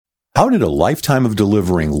How did a lifetime of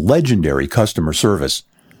delivering legendary customer service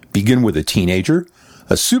begin with a teenager,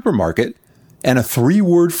 a supermarket, and a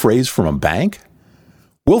 3-word phrase from a bank?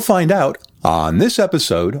 We'll find out on this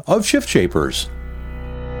episode of Shift Shapers.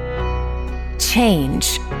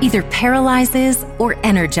 Change either paralyzes or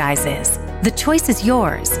energizes. The choice is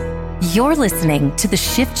yours. You're listening to the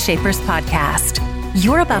Shift Shapers podcast.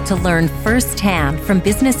 You're about to learn firsthand from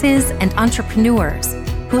businesses and entrepreneurs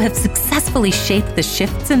who have successfully shaped the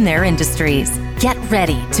shifts in their industries. Get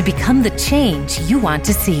ready to become the change you want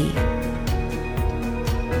to see.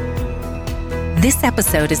 This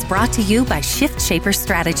episode is brought to you by Shift Shaper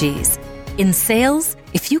Strategies. In sales,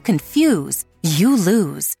 if you confuse, you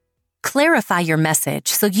lose. Clarify your message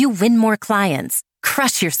so you win more clients,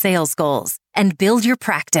 crush your sales goals, and build your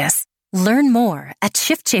practice. Learn more at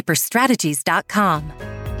shiftshaperstrategies.com.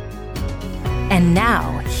 And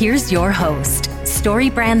now, here's your host,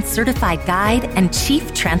 StoryBrand Certified Guide and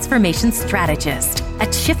Chief Transformation Strategist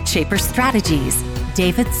at Shift Shaper Strategies,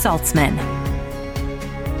 David Saltzman.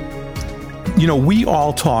 You know, we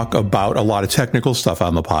all talk about a lot of technical stuff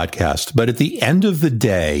on the podcast, but at the end of the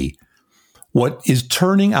day, what is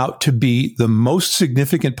turning out to be the most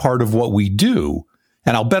significant part of what we do,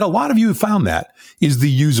 and I'll bet a lot of you have found that, is the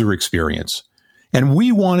user experience. And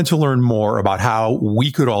we wanted to learn more about how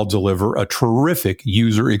we could all deliver a terrific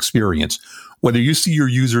user experience, whether you see your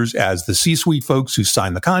users as the C-suite folks who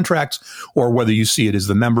sign the contracts, or whether you see it as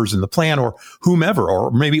the members in the plan, or whomever,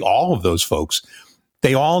 or maybe all of those folks.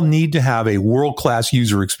 They all need to have a world-class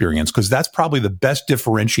user experience because that's probably the best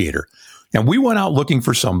differentiator. And we went out looking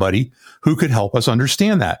for somebody who could help us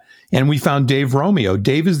understand that. And we found Dave Romeo.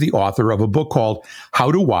 Dave is the author of a book called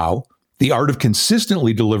How to Wow, The Art of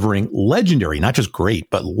Consistently Delivering Legendary, not just great,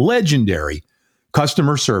 but legendary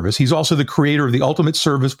customer service. He's also the creator of the Ultimate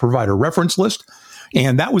Service Provider Reference List.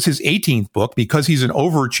 And that was his 18th book. Because he's an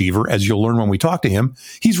overachiever, as you'll learn when we talk to him,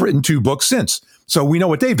 he's written 2 books since. So we know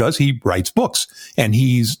what Dave does. He writes books, and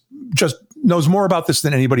he's just knows more about this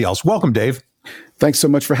than anybody else. Welcome, Dave. Thanks so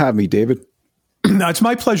much for having me, David. No, it's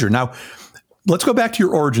my pleasure. Now, let's go back to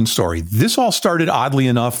your origin story. This all started, oddly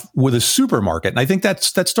enough, with a supermarket. And I think that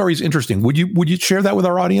story is interesting. Would you share that with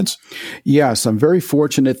our audience? Yes, I'm very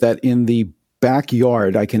fortunate that in the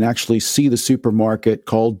backyard, I can actually see the supermarket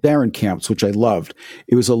called Darren Camp's, which I loved.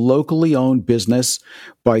 It was a locally owned business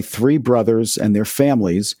by 3 brothers and their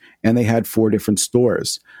families, and they had 4 different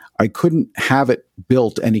stores. I couldn't have it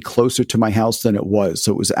built any closer to my house than it was,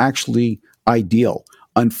 so it was actually ideal.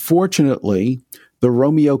 Unfortunately, the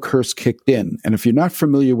Romeo curse kicked in. And if you're not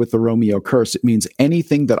familiar with the Romeo curse, it means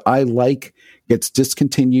anything that I like gets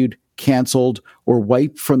discontinued, canceled, or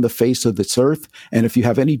wiped from the face of this earth. And if you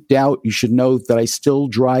have any doubt, you should know that I still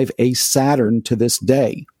drive a Saturn to this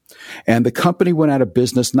day. And the company went out of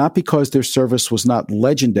business, not because their service was not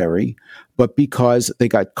legendary, but because they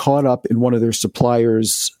got caught up in one of their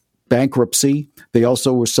suppliers' bankruptcy. They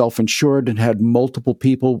also were self-insured and had multiple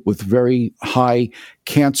people with very high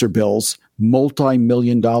cancer bills,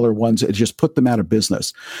 multi-million-dollar ones. It just put them out of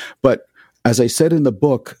business. But as I said in the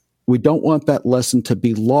book, we don't want that lesson to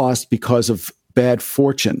be lost because of bad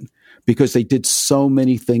fortune, because they did so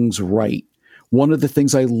many things right. One of the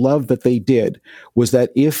things I love that they did was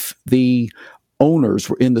that if the owners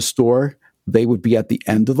were in the store, they would be at the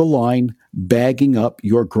end of the line bagging up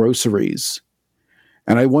your groceries.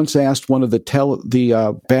 And I once asked one of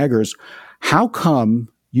the baggers, how come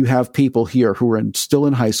you have people here who are still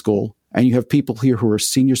in high school and you have people here who are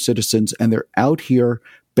senior citizens and they're out here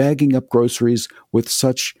bagging up groceries with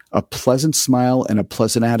such a pleasant smile and a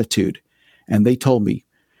pleasant attitude? And they told me,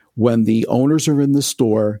 when the owners are in the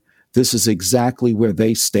store, this is exactly where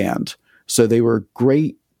they stand. So they were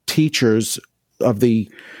great teachers of the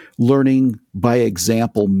learning by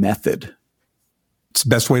example method. It's the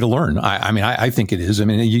best way to learn. I think it is. I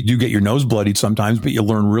mean, you get your nose bloodied sometimes, but you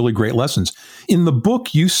learn really great lessons. In the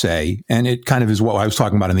book, you say, and it kind of is what I was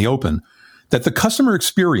talking about in the open, that the customer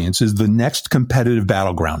experience is the next competitive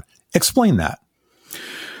battleground. Explain that.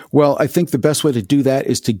 Well, I think the best way to do that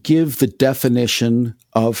is to give the definition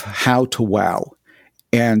of how to wow.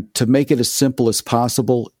 And to make it as simple as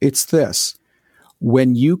possible, it's this.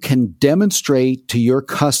 When you can demonstrate to your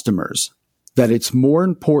customers that it's more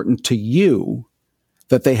important to you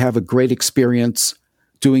that they have a great experience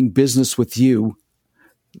doing business with you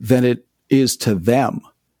than it is to them,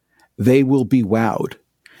 they will be wowed.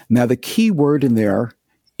 Now, the key word in there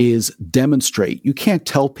is demonstrate. You can't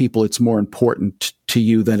tell people it's more important to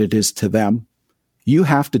you than it is to them. You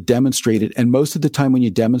have to demonstrate it. And most of the time when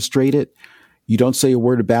you demonstrate it, you don't say a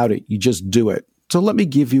word about it. You just do it. So let me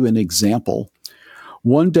give you an example.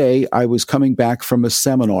 One day I was coming back from a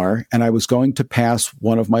seminar and I was going to pass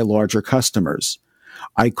one of my larger customers.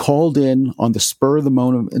 I called in on the spur of the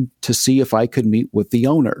moment to see if I could meet with the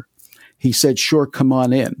owner. He said, "Sure, come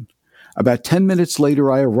on in." About 10 minutes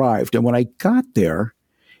later, I arrived. And when I got there,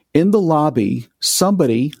 in the lobby,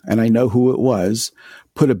 somebody, and I know who it was,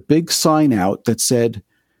 put a big sign out that said,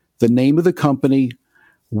 the name of the company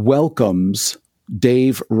welcomes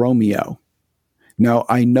Dave Romeo. Now,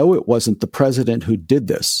 I know it wasn't the president who did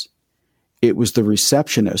this. It was the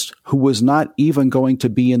receptionist who was not even going to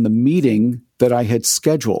be in the meeting that I had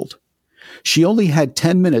scheduled. She only had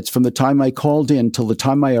 10 minutes from the time I called in till the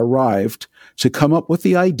time I arrived to come up with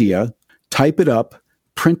the idea, type it up,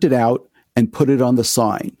 print it out, and put it on the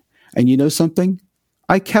sign. And you know something?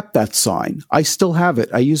 I kept that sign. I still have it.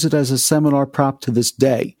 I use it as a seminar prop to this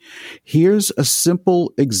day. Here's a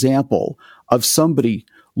simple example of somebody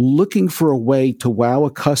looking for a way to wow a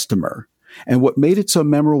customer. And what made it so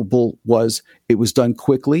memorable was it was done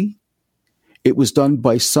quickly. It was done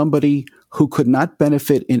by somebody who could not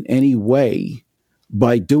benefit in any way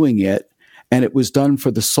by doing it. And it was done for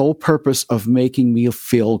the sole purpose of making me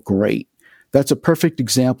feel great. That's a perfect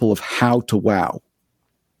example of how to wow.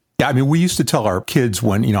 Yeah, I mean, we used to tell our kids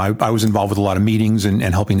when, I was involved with a lot of meetings and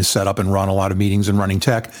helping to set up and run a lot of meetings and running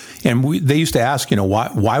tech. And they used to ask,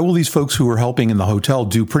 why will these folks who are helping in the hotel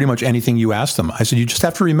do pretty much anything you ask them? I said, you just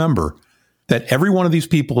have to remember that every one of these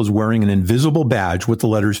people is wearing an invisible badge with the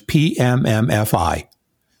letters PMMFI.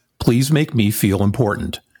 Please make me feel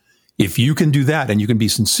important. If you can do that and you can be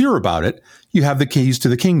sincere about it, you have the keys to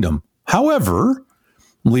the kingdom. However,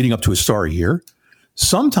 leading up to a story here,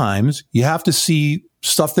 sometimes you have to see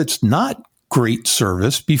stuff that's not great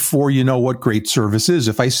service before you know what great service is.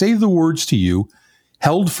 If I say the words to you,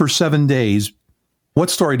 held for 7 days, what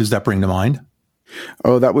story does that bring to mind?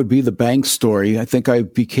 Oh, that would be the bank story. I think I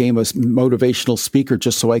became a motivational speaker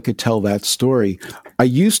just so I could tell that story. I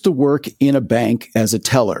used to work in a bank as a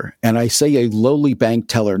teller, and I say a lowly bank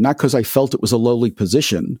teller, not because I felt it was a lowly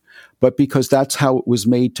position, but because that's how it was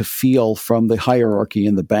made to feel from the hierarchy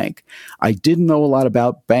in the bank. I didn't know a lot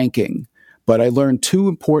about banking, but I learned two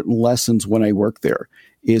important lessons when I worked there,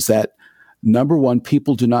 is that number one,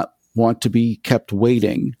 people do not want to be kept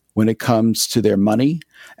waiting when it comes to their money.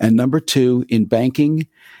 And number two, in banking,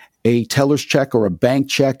 a teller's check or a bank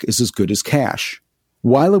check is as good as cash.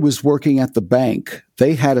 While I was working at the bank,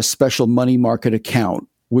 they had a special money market account,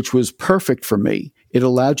 which was perfect for me. It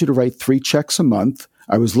allowed you to write 3 checks a month.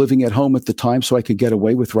 I was living at home at the time, so I could get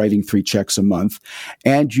away with writing 3 checks a month.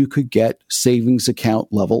 And you could get savings account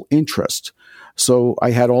level interest. So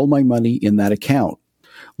I had all my money in that account.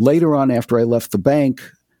 Later on, after I left the bank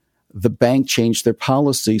changed their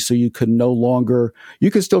policy so you could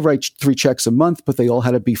still write 3 checks a month, but they all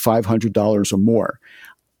had to be $500 or more.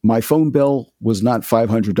 My phone bill was not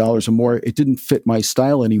 $500 or more. It didn't fit my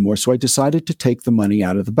style anymore, so I decided to take the money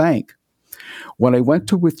out of the bank. When I went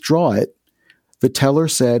to withdraw it, the teller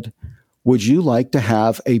said, "Would you like to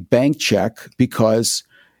have a bank check because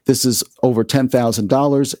this is over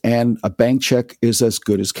 $10,000 and a bank check is as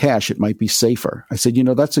good as cash. It might be safer." I said,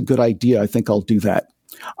 that's a good idea. I think I'll do that.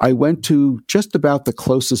 I went to just about the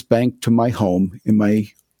closest bank to my home in my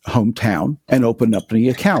hometown and opened up an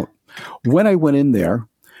account. When I went in there,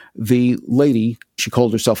 the lady, she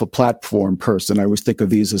called herself a platform person. I always think of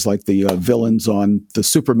these as like the villains on the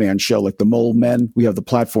Superman show, like the mole men. We have the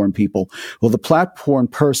platform people. Well, the platform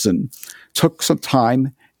person took some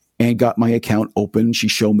time and got my account open. She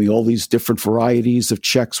showed me all these different varieties of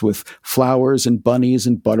checks with flowers and bunnies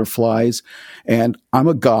and butterflies. And I'm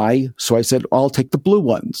a guy, so I said, I'll take the blue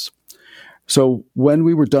ones. So when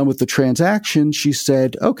we were done with the transaction, she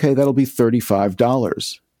said, okay, that'll be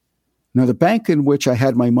 $35. Now, the bank in which I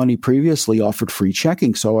had my money previously offered free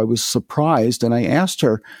checking, so I was surprised, and I asked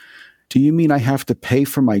her, do you mean I have to pay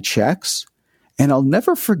for my checks? And I'll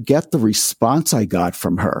never forget the response I got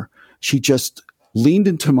from her. She just leaned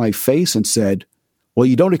into my face and said, well,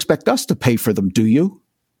 you don't expect us to pay for them, do you?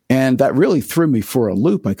 And that really threw me for a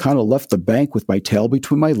loop. I kind of left the bank with my tail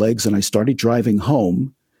between my legs and I started driving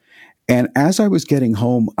home. And as I was getting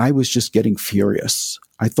home, I was just getting furious.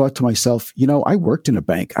 I thought to myself, I worked in a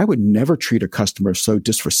bank. I would never treat a customer so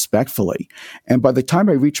disrespectfully. And by the time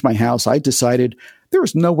I reached my house, I decided there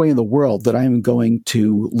is no way in the world that I am going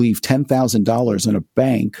to leave $10,000 in a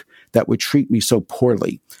bank that would treat me so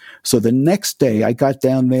poorly. So the next day I got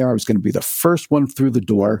down there, I was going to be the first one through the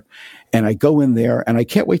door, and I go in there and I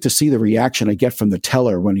can't wait to see the reaction I get from the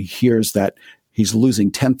teller when he hears that he's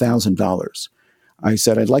losing $10,000. I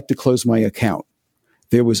said, I'd like to close my account.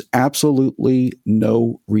 There was absolutely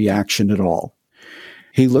no reaction at all.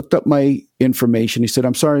 He looked up my information. He said,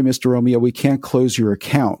 "I'm sorry, Mr. Romeo, we can't close your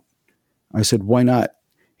account." I said, "Why not?"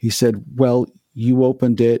 He said, "Well, you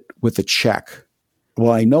opened it with a check."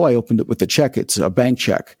 "Well, I know I opened it with a check. It's a bank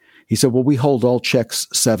check." He said, "Well, we hold all checks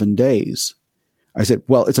 7 days." I said,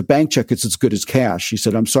 "Well, it's a bank check. It's as good as cash." He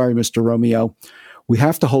said, "I'm sorry, Mr. Romeo. We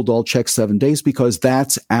have to hold all checks 7 days because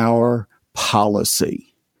that's our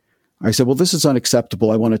policy." I said, "Well, this is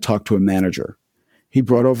unacceptable. I want to talk to a manager." He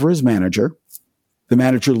brought over his manager. The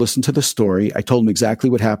manager listened to the story. I told him exactly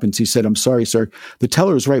what happens. He said, "I'm sorry, sir. The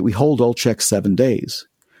teller is right. We hold all checks 7 days."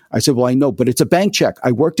 I said, "Well, I know, but it's a bank check.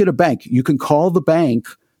 I worked at a bank. You can call the bank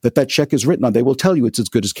that check is written on. They will tell you it's as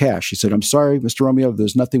good as cash." He said, "I'm sorry, Mr. Romeo.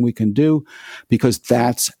 There's nothing we can do because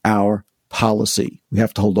that's our policy. We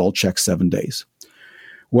have to hold all checks 7 days."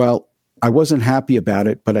 Well, I wasn't happy about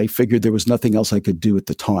it, but I figured there was nothing else I could do at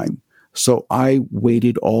the time. So I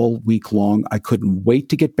waited all week long. I couldn't wait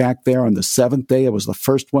to get back there. On the 7th day, I was the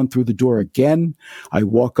first one through the door again. I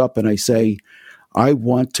walk up and I say, "I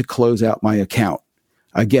want to close out my account."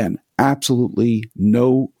 Again, absolutely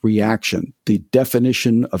no reaction. The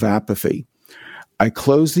definition of apathy. I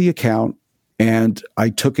closed the account and I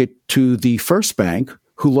took it to the first bank,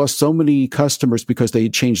 who lost so many customers because they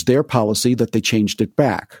had changed their policy that they changed it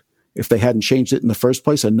back. If they hadn't changed it in the first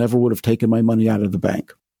place, I never would have taken my money out of the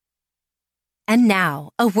bank. And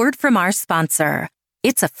now, a word from our sponsor.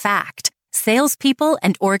 It's a fact. Salespeople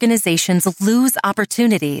and organizations lose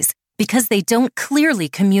opportunities because they don't clearly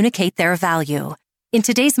communicate their value. In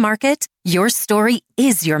today's market, your story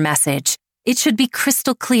is your message. It should be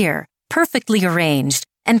crystal clear, perfectly arranged,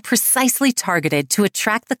 and precisely targeted to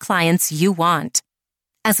attract the clients you want.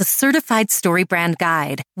 As a certified story brand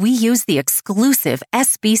guide, we use the exclusive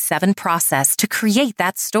SB7 process to create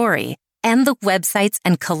that story and the websites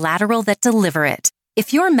and collateral that deliver it.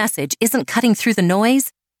 If your message isn't cutting through the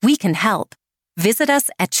noise, we can help. Visit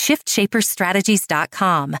us at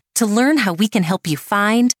shiftshaperstrategies.com to learn how we can help you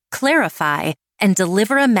find, clarify, and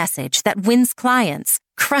deliver a message that wins clients,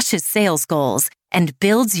 crushes sales goals, and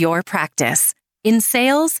builds your practice. In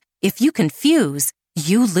sales, if you confuse,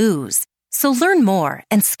 you lose. So learn more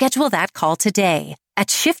and schedule that call today at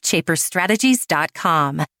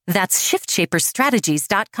shiftshaperstrategies.com. That's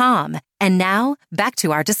shiftshaperstrategies.com. And now, back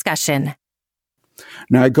to our discussion.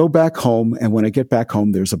 Now I go back home, and when I get back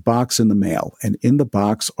home, there's a box in the mail, and in the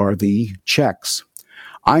box are the checks.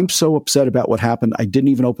 I'm so upset about what happened, I didn't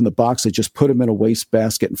even open the box. I just put them in a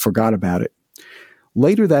wastebasket and forgot about it.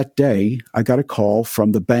 Later that day, I got a call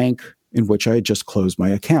from the bank in which I had just closed my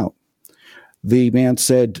account. The man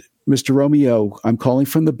said, "Mr. Romeo, I'm calling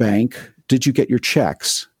from the bank. Did you get your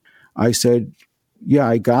checks?" I said, "Yeah,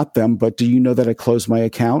 I got them, but do you know that I closed my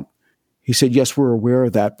account?" He said, "Yes, we're aware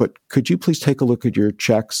of that, but could you please take a look at your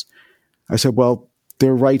checks?" I said, "Well,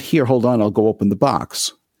 they're right here. Hold on, I'll go open the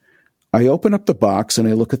box." I open up the box and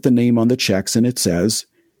I look at the name on the checks, and it says,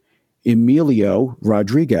 Emilio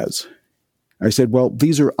Rodriguez. I said, "Well,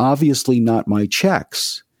 these are obviously not my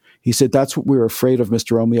checks." He said, "That's what we were afraid of,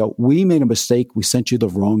 Mr. Romeo. We made a mistake. We sent you the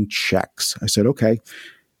wrong checks." I said, "Okay."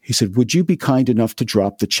 He said, "Would you be kind enough to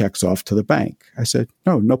drop the checks off to the bank?" I said,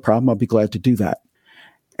 No problem. I'll be glad to do that."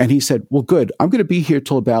 And he said, "Well, good. I'm going to be here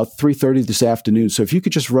till about 3:30 this afternoon. So if you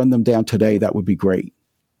could just run them down today, that would be great."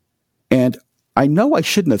 And I know I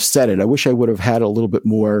shouldn't have said it. I wish I would have had a little bit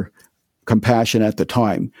more compassion at the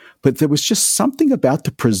time. But there was just something about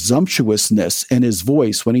the presumptuousness in his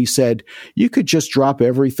voice when he said, "You could just drop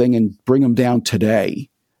everything and bring them down today."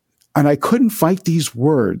 And I couldn't fight these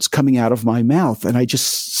words coming out of my mouth. And I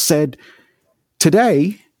just said,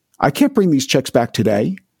 "Today, I can't bring these checks back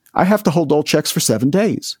today. I have to hold all checks for 7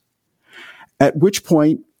 days." At which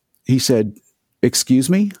point he said, "Excuse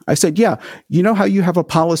me?" I said, "Yeah, you know how you have a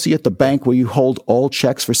policy at the bank where you hold all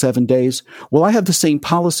checks for 7 days? Well, I have the same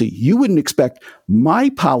policy. You wouldn't expect my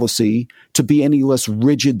policy to be any less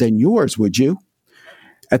rigid than yours, would you?"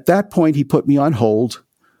 At that point, he put me on hold,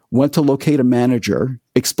 went to locate a manager,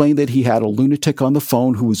 explained that he had a lunatic on the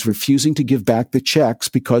phone who was refusing to give back the checks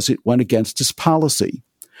because it went against his policy.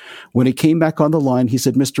 When he came back on the line, he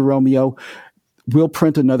said, "Mr. Romeo, we'll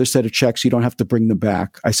print another set of checks. You don't have to bring them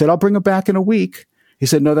back." I said, "I'll bring them back in a week." He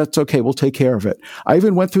said, "No, that's okay. We'll take care of it." I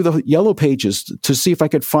even went through the yellow pages to see if I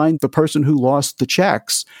could find the person who lost the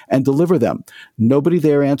checks and deliver them. Nobody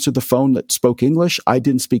there answered the phone that spoke English. I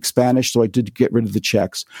didn't speak Spanish, so I did get rid of the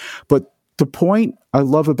checks. But the point I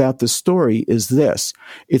love about this story is this.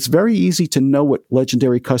 It's very easy to know what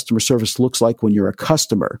legendary customer service looks like when you're a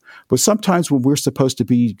customer. But sometimes when we're supposed to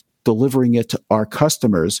be delivering it to our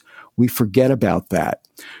customers, we forget about that.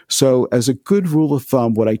 So as a good rule of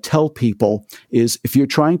thumb, what I tell people is if you're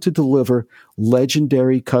trying to deliver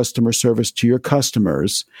legendary customer service to your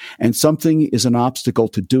customers and something is an obstacle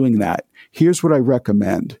to doing that, here's what I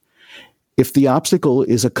recommend. If the obstacle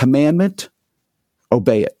is a commandment,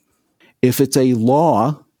 obey it. If it's a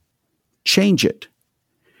law, change it.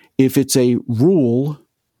 If it's a rule,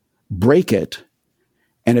 break it.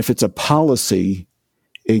 And if it's a policy,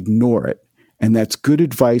 ignore it. And that's good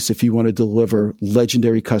advice if you want to deliver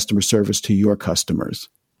legendary customer service to your customers.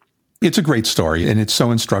 It's a great story, and it's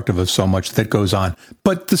so instructive of so much that goes on.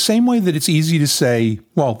 But the same way that it's easy to say,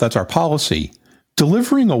 well, that's our policy,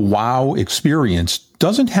 delivering a wow experience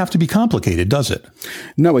doesn't have to be complicated, does it?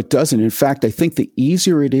 No, it doesn't. In fact, I think the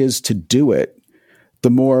easier it is to do it,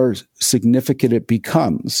 the more significant it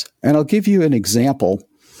becomes. And I'll give you an example.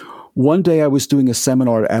 One day I was doing a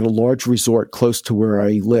seminar at a large resort close to where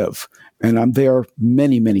I live. And I'm there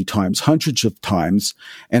many, many times, hundreds of times.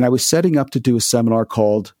 And I was setting up to do a seminar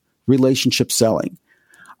called Relationship Selling.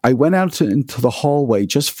 I went out into the hallway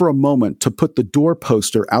just for a moment to put the door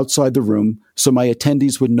poster outside the room so my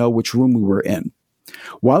attendees would know which room we were in.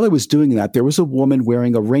 While I was doing that, there was a woman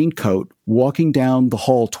wearing a raincoat walking down the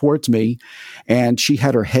hall towards me, and she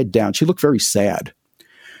had her head down. She looked very sad.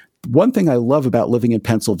 One thing I love about living in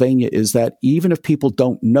Pennsylvania is that even if people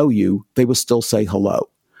don't know you, they will still say hello.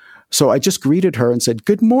 So I just greeted her and said,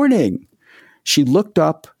 "Good morning." She looked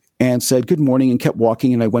up and said, "Good morning," and kept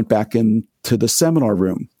walking, and I went back into the seminar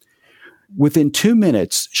room. Within 2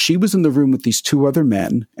 minutes, she was in the room with these two other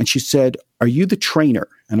men, and she said, "Are you the trainer?"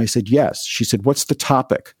 And I said, "Yes." She said, "What's the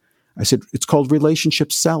topic?" I said, "It's called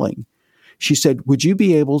relationship selling." She said, "Would you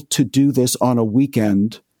be able to do this on a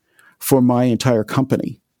weekend for my entire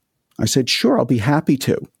company?" I said, "Sure, I'll be happy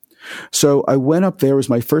to." So I went up there as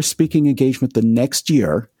my first speaking engagement the next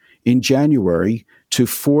year in January to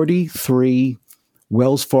 43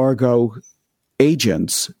 Wells Fargo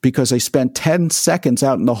agents because I spent 10 seconds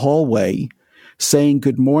out in the hallway saying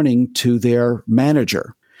good morning to their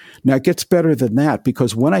manager. Now, it gets better than that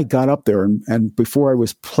because when I got up there and before I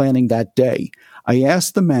was planning that day, I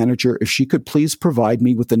asked the manager if she could please provide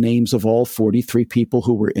me with the names of all 43 people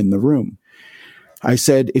who were in the room. I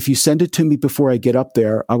said, if you send it to me before I get up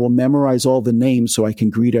there, I will memorize all the names so I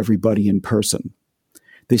can greet everybody in person.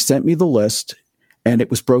 They sent me the list, and it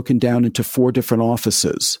was broken down into 4 different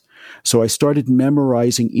offices. So I started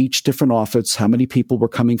memorizing each different office, how many people were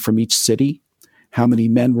coming from each city, how many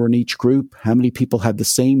men were in each group, how many people had the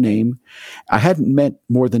same name. I hadn't met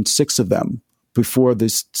more than 6 of them before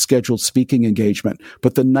this scheduled speaking engagement.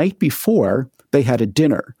 But the night before, they had a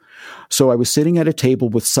dinner. So I was sitting at a table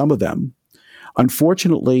with some of them.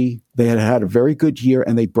 Unfortunately, they had had a very good year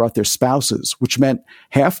and they brought their spouses, which meant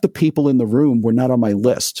half the people in the room were not on my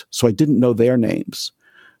list. So I didn't know their names.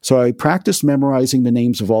 So I practiced memorizing the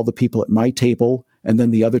names of all the people at my table and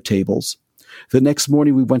then the other tables. The next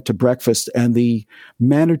morning we went to breakfast and the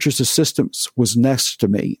manager's assistant was next to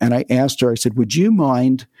me. And I asked her, I said, "Would you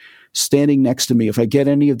mind standing next to me? If I get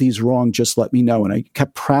any of these wrong, just let me know." And I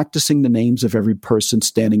kept practicing the names of every person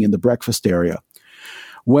standing in the breakfast area.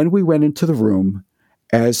 When we went into the room,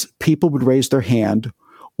 as people would raise their hand,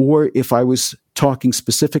 or if I was talking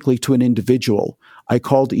specifically to an individual, I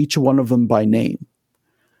called each one of them by name.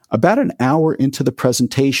 About an hour into the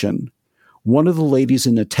presentation, one of the ladies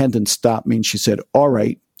in attendance stopped me and she said, "All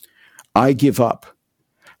right, I give up.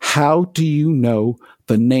 How do you know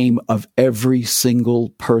the name of every single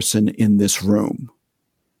person in this room?"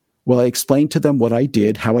 Well, I explained to them what I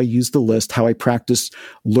did, how I used the list, how I practiced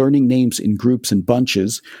learning names in groups and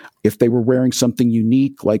bunches. If they were wearing something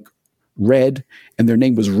unique like red and their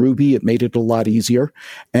name was Ruby, it made it a lot easier.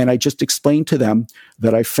 And I just explained to them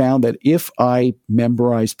that I found that if I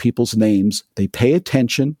memorize people's names, they pay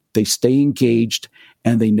attention, they stay engaged,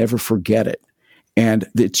 and they never forget it. And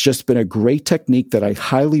it's just been a great technique that I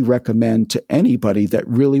highly recommend to anybody that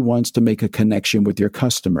really wants to make a connection with your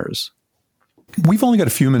customers. We've only got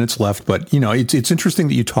a few minutes left, but it's interesting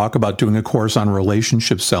that you talk about doing a course on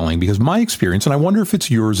relationship selling, because my experience, and I wonder if it's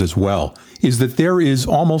yours as well, is that there is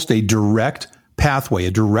almost a direct pathway,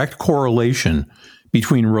 a direct correlation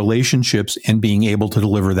between relationships and being able to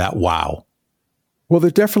deliver that wow. Well,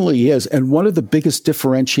 there definitely is. And one of the biggest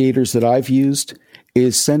differentiators that I've used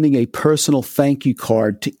is sending a personal thank you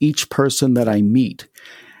card to each person that I meet.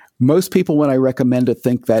 Most people, when I recommend it,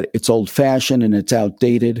 think that it's old-fashioned and it's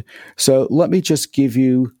outdated. So let me just give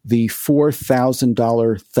you the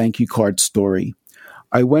 $4,000 thank you card story.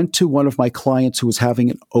 I went to one of my clients who was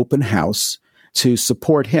having an open house to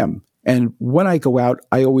support him. And when I go out,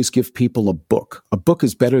 I always give people a book. A book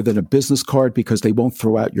is better than a business card because they won't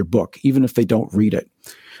throw out your book, even if they don't read it.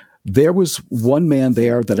 There was one man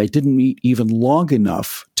there that I didn't meet even long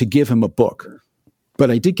enough to give him a book,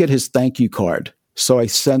 but I did get his thank you card. So I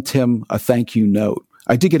sent him a thank you note.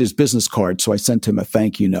 I did get his business card, so I sent him a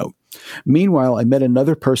thank you note. Meanwhile, I met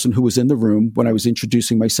another person who was in the room when I was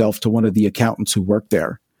introducing myself to one of the accountants who worked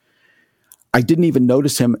there. I didn't even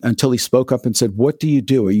notice him until he spoke up and said, "What do you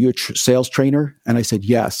do? Are you a sales trainer?" And I said,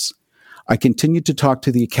 "Yes." I continued to talk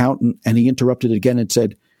to the accountant, and he interrupted again and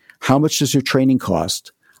said, "How much does your training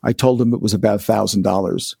cost?" I told him it was about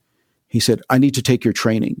 $1,000. He said, "I need to take your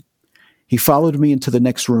training." He followed me into the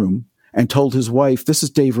next room and told his wife, "This is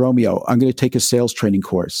Dave Romeo. I'm going to take a sales training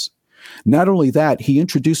course." Not only that, he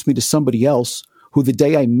introduced me to somebody else who the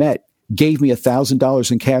day I met gave me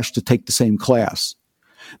 $1,000 in cash to take the same class.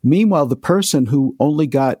 Meanwhile, the person who only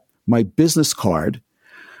got my business card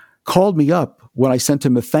called me up when I sent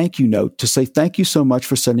him a thank you note to say, "Thank you so much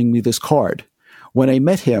for sending me this card." When I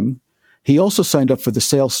met him, he also signed up for the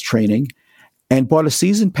sales training and bought a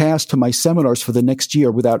season pass to my seminars for the next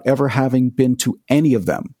year without ever having been to any of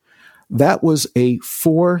them. That was a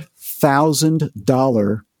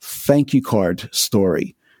 $4,000 thank you card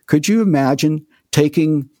story. Could you imagine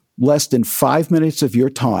taking less than 5 minutes of your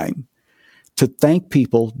time to thank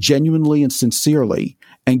people genuinely and sincerely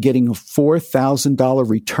and getting a $4,000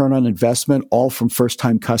 return on investment, all from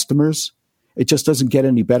first-time customers? It just doesn't get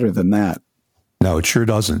any better than that. No, it sure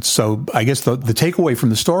doesn't. So I guess the takeaway from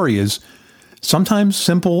the story is sometimes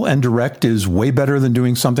simple and direct is way better than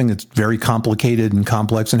doing something that's very complicated and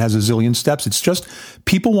complex and has a zillion steps. It's just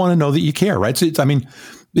people want to know that you care, right?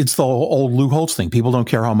 It's the old Lou Holtz thing. People don't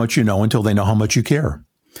care how much you know until they know how much you care.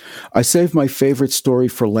 I saved my favorite story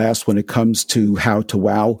for last when it comes to how to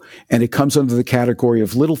wow, and it comes under the category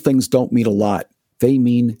of little things don't mean a lot. They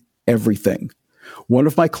mean everything. One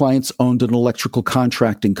of my clients owned an electrical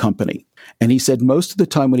contracting company, and he said most of the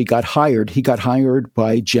time when he got hired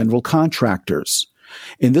by general contractors.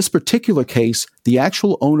 In this particular case, the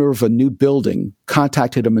actual owner of a new building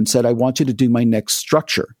contacted him and said, "I want you to do my next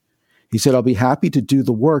structure." He said, "I'll be happy to do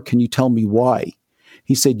the work. Can you tell me why?"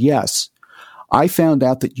 He said, "Yes. I found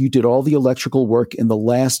out that you did all the electrical work in the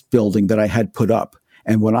last building that I had put up.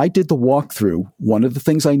 And when I did the walkthrough, one of the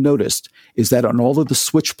things I noticed is that on all of the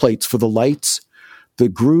switch plates for the lights, the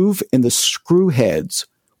groove in the screw heads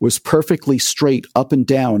was perfectly straight up and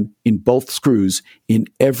down in both screws in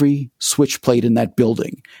every switch plate in that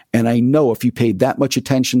building. And I know if you paid that much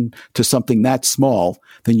attention to something that small,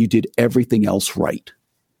 then you did everything else right."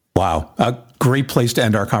 Wow. A great place to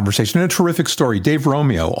end our conversation. And a terrific story. Dave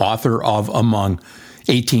Romeo, author of, among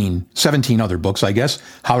 17 other books, I guess,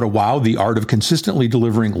 How to Wow, The Art of Consistently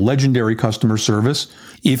Delivering Legendary Customer Service.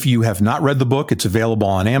 If you have not read the book, it's available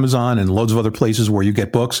on Amazon and loads of other places where you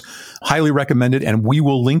get books. Highly recommend it. And we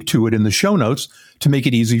will link to it in the show notes to make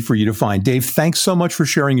it easy for you to find. Dave, thanks so much for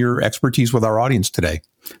sharing your expertise with our audience today.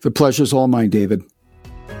 The pleasure's all mine, David.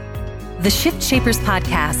 The Shift Shapers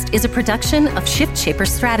podcast is a production of Shift Shaper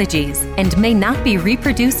Strategies and may not be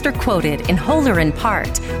reproduced or quoted in whole or in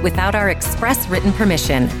part without our express written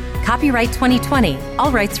permission. Copyright 2020,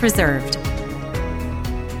 all rights reserved.